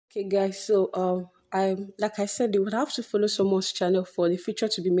Okay, guys. So I'm like I said, you would have to follow someone's channel for the feature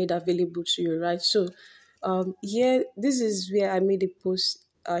to be made available to you, right? So, here this is where I made a post.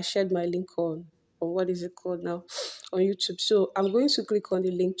 I shared my link on what is it called now, on YouTube. So I'm going to click on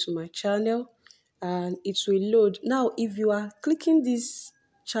the link to my channel, and it will load. Now, if you are clicking this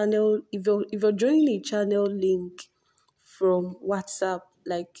channel, if you're joining a channel link from WhatsApp,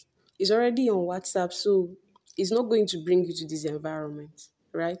 like it's already on WhatsApp, so it's not going to bring you to this environment,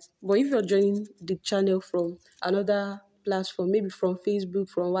 right? But if you're joining the channel from another platform, maybe from Facebook,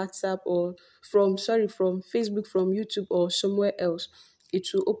 from WhatsApp, or from Facebook, from YouTube, or somewhere else, it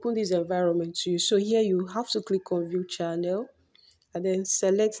will open this environment to you. So here you have to click on view channel and then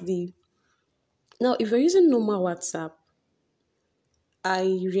select the. Now, if you're using normal WhatsApp, I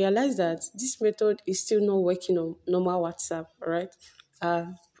realized that this method is still not working on normal WhatsApp, right?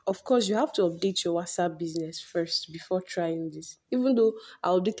 Of course, you have to update your WhatsApp business first before trying this. Even though I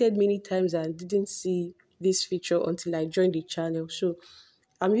updated many times and didn't see this feature until I joined the channel. So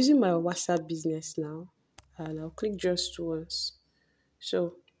I'm using my WhatsApp business now, and I'll click just once.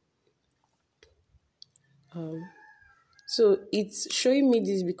 So So it's showing me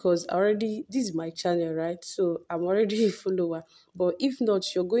this because this is my channel, right? So I'm already a follower. But if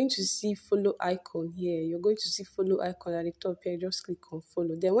not, you're going to see follow icon here. You're going to see follow icon at the top here. Just click on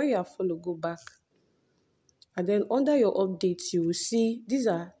follow. Then when you are follow, go back. And then under your updates, you will see these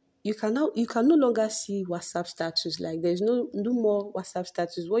are you can no longer see WhatsApp status. Like there's no more WhatsApp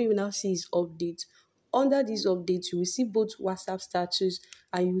status. What you now see is updates. Under these updates, you will see both WhatsApp status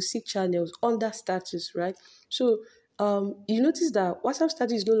and you will see channels under status, right? So you notice that WhatsApp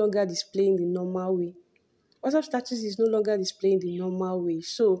status is no longer displaying the normal way. WhatsApp status is no longer displaying the normal way.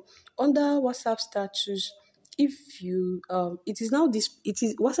 So under WhatsApp status, if you it is now this it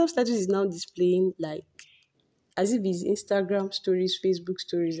is WhatsApp status is now displaying like as if it's Instagram stories, Facebook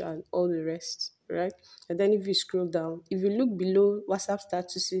stories, and all the rest, right? And then if you scroll down, if you look below WhatsApp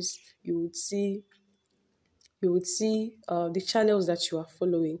statuses, you would see the channels that you are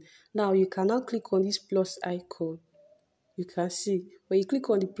following. Now you can now click on this plus icon. You can see when you click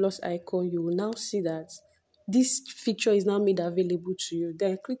on the plus icon, you will now see that this feature is now made available to you.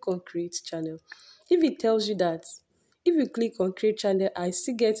 Then click on create channel. If it tells you that if you click on create channel, I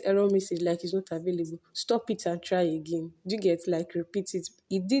still get error message like it's not available, stop it and try again. Do you get like repeat it?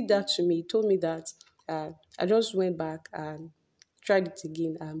 It did that to me. It told me that I just went back and tried it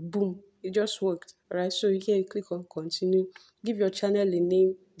again and boom, it just worked. All right, so here you click on continue, give your channel a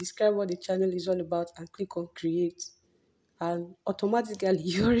name, describe what the channel is all about, and click on create, and automatically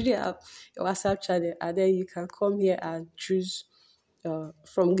you already have your WhatsApp channel, and then you can come here and choose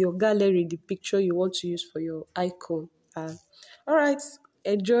from your gallery the picture you want to use for your icon. And all right,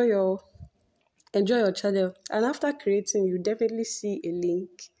 enjoy your enjoy your channel. And after creating, you definitely see a link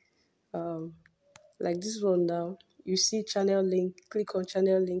um, like this one now. You see channel link, click on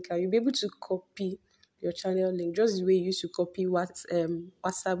channel link, and you'll be able to copy your channel link just the way you used to copy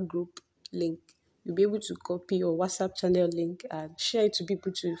WhatsApp group link. You'll be able to copy your WhatsApp channel link and share it to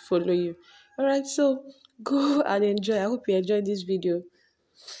people to follow you. All right, so go and enjoy. I hope you enjoyed this video.